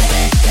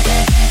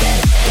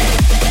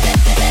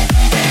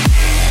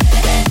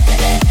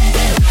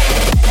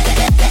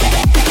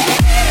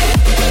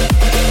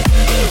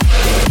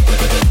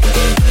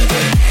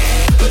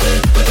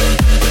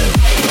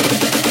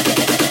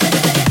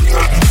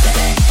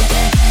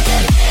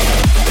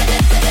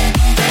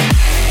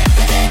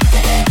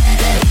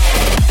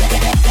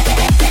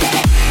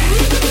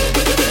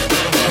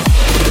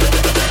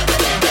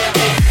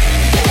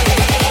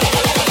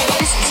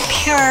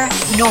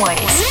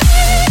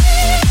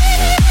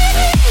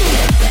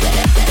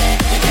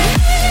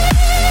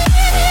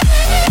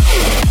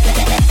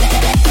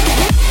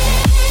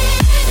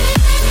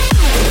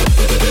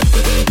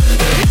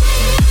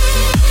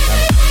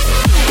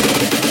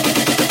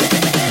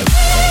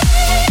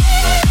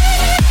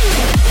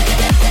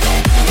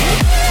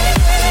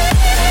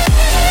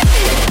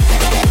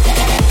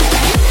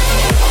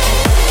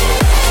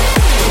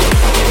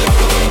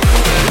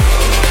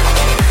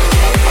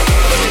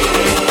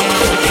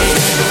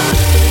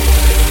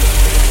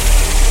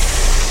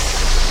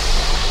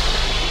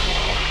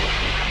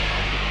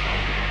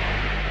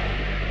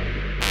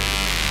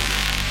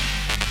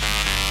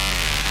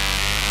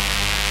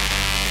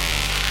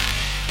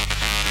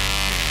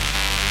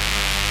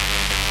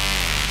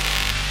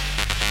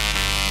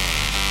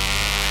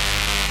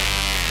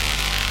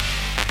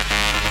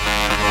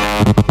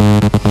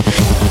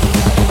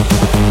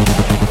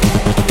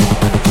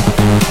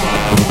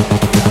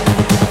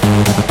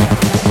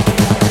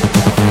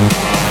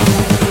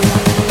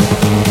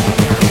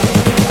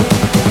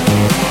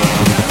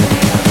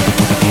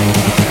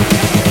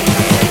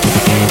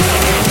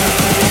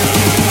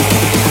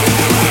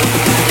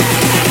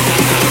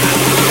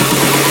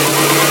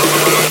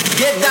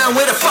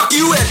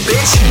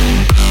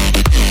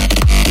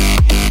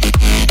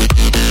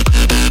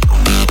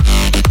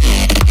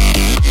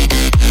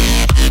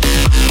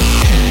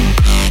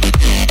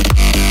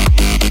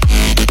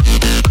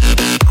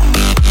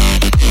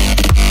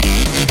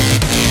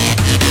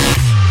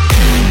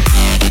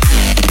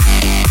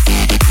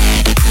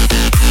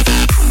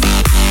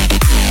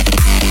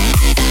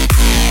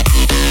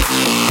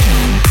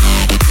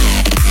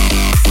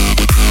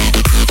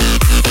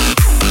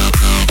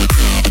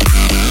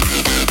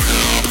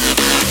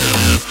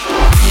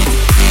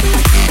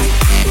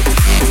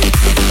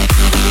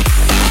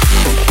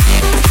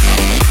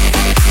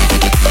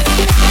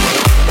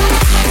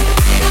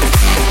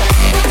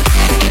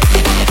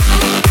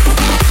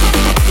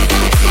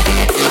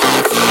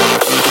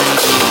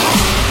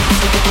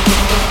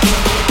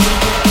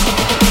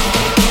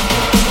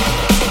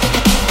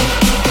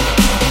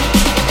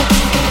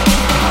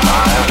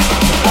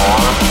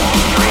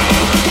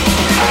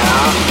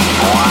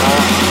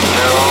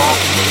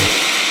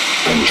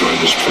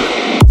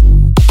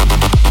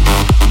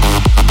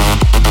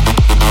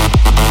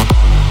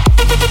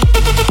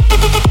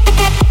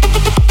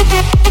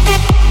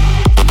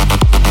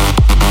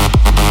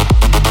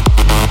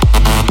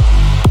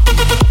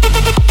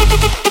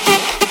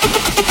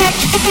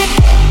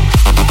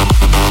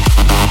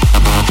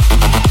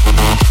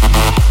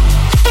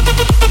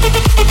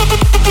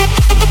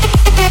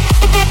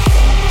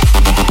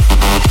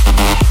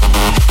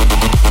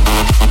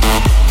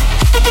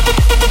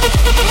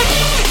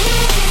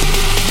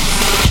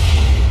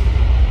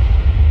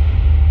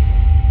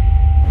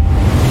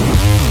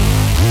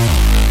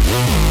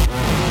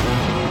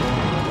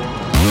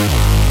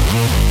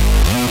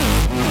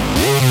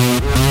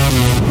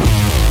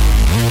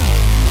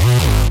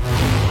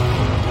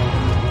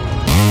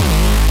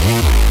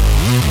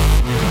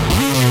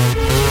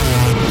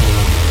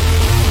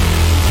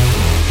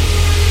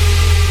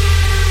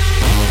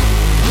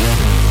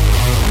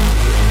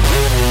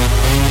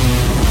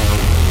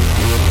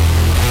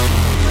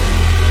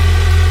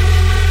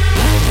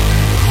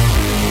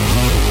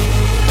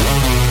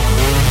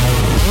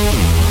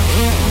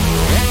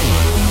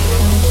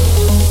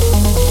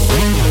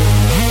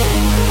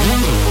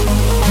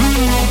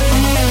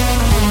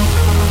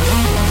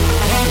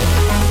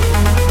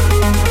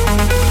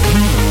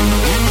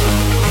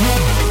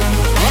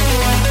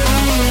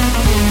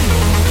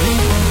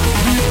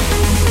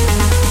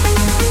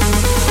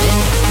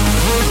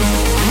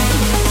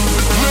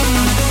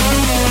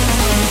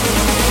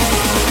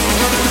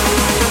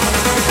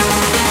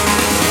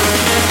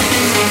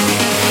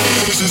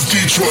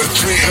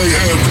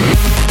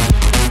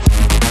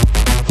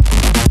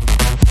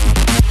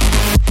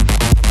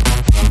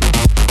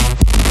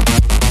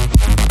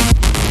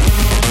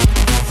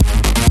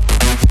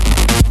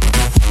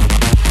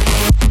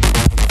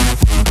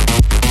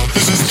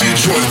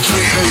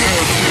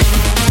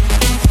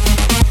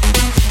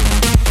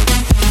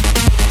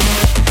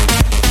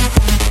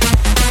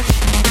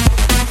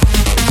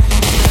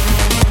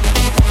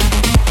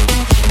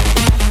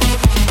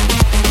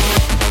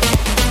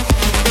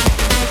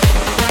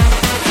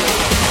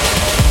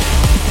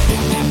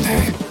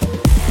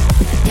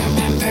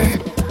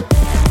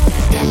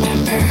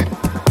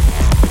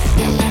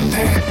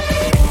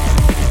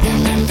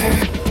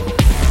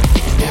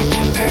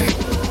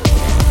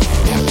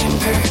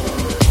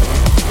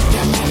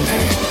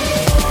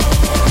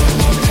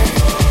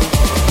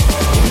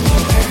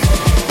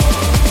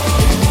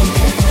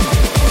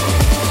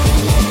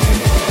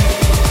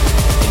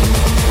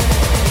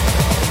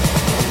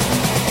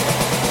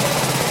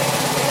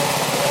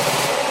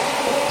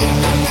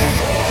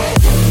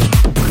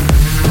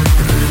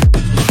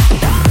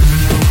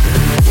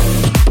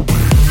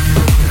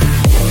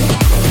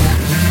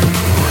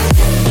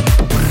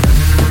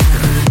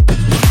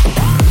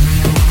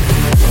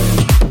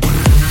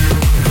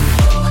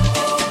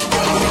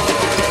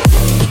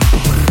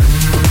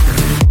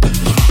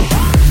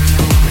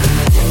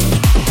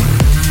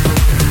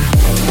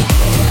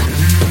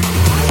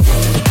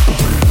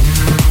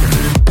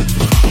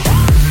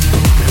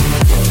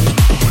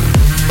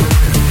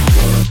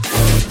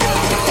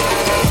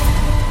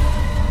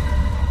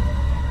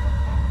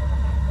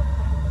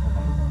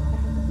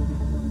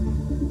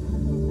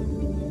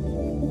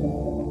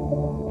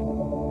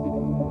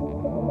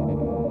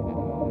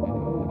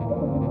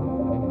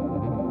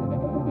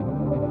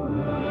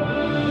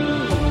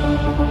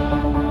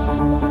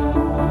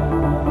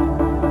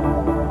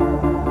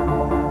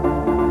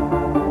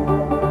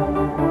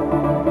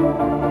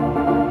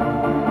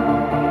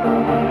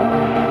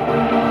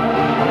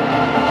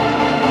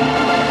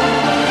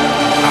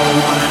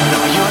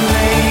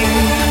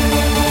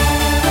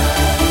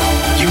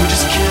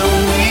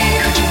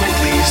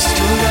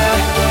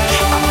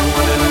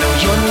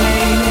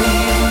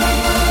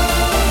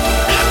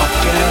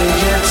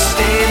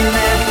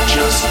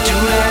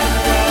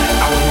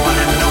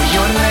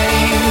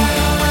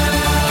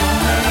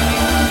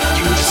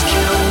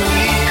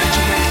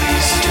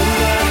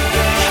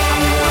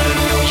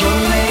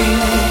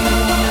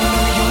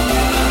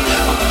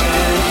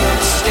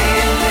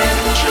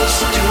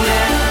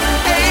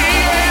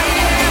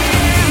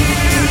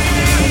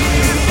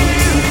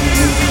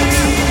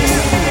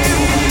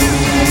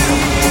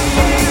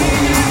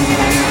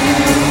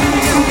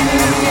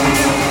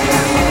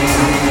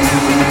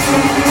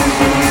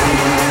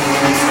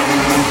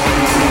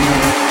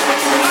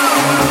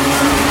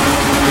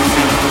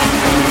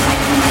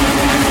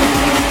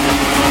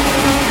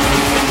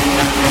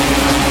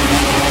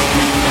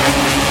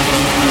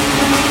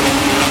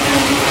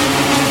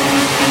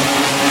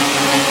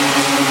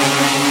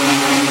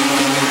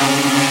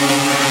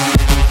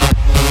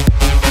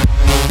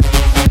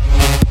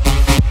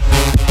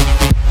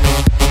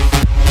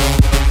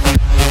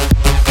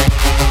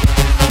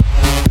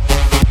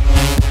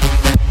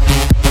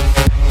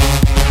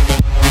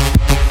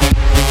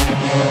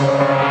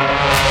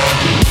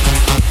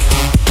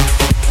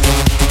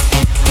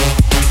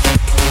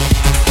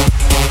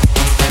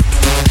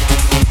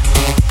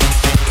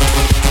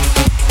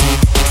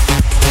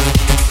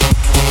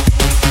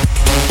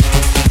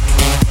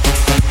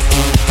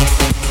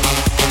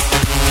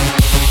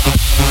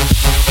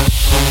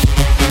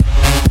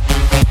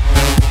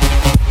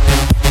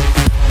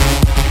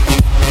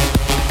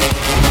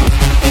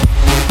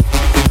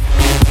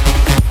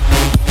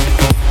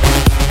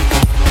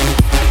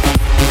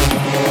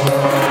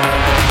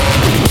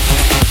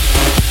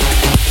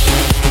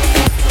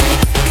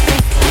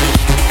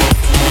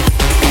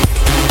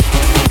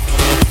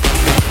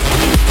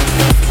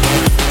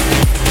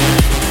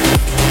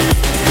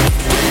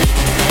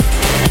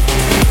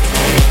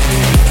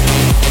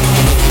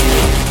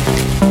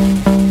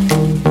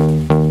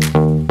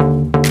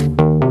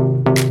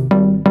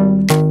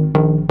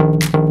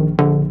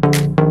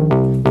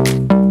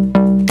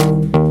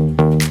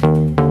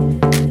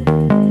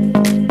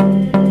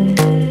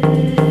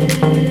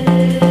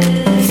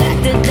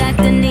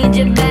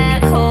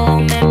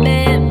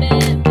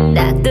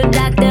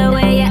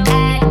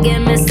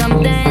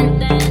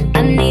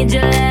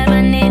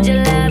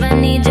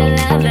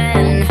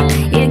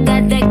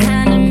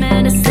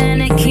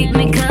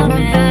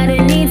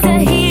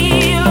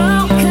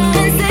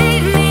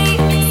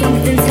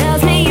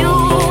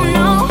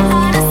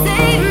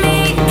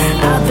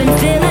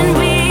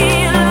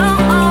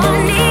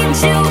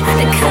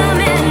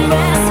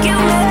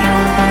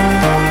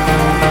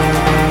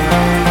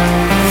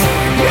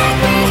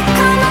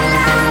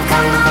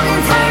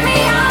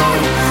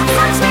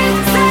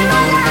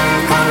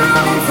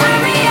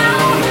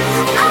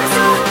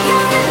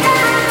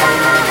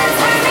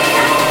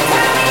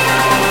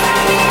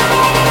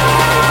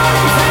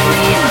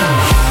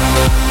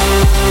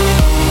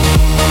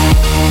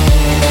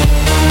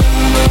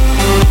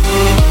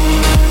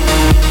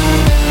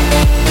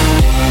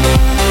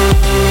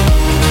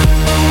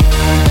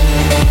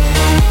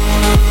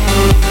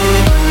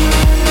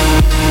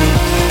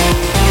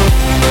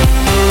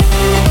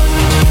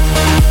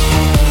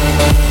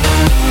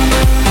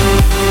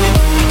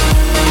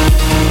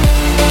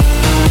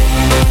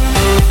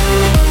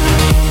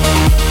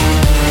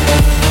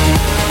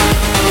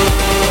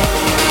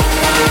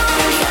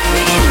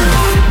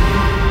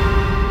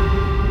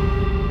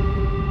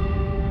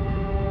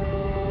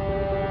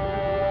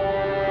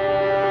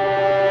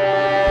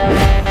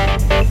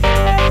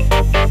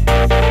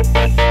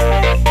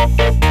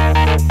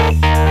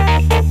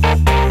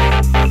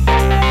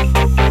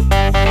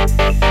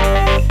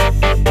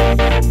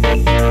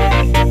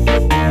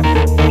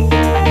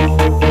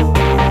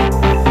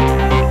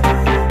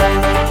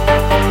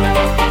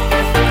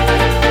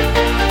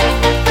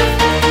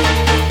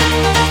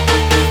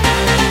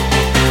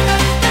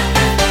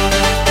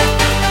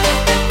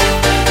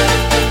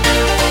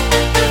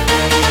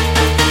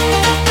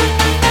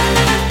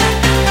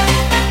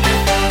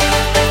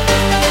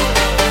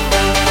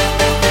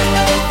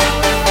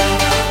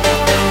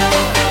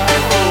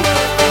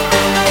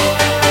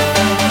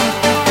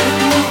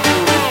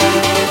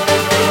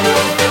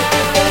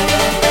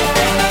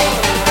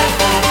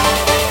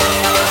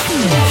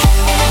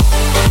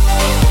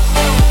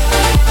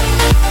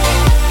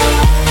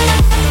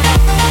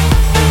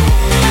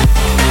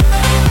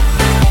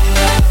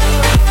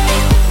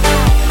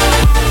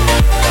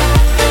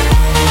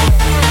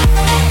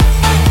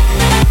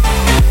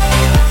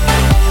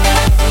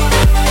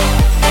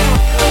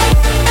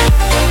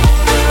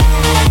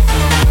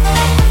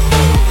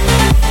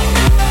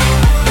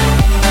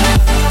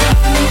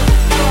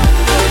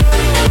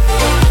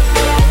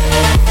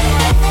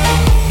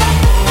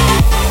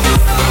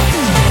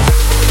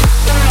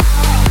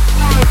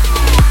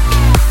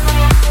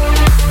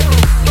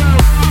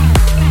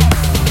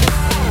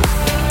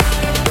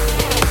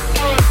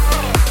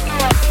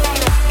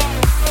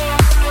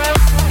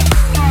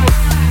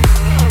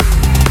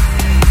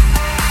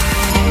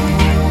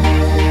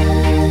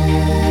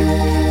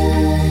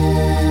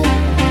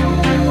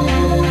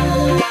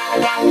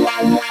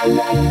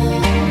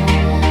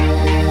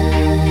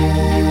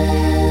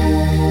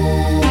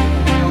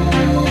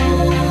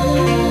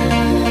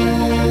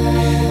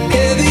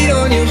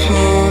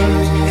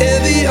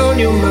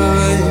 your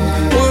mind,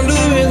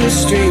 wandering the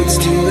streets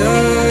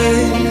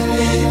tonight.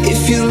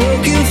 If you're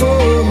looking for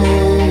a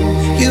home,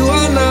 you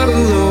are not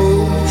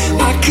alone.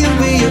 I can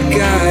be your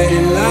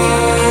guiding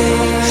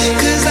light.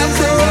 'Cause I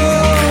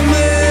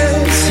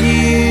promise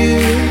you,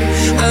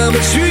 I'm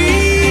a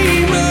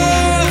dreamer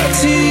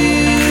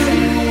too.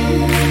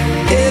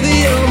 Heavy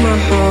on my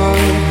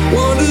heart,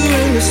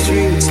 wandering the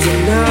streets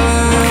tonight.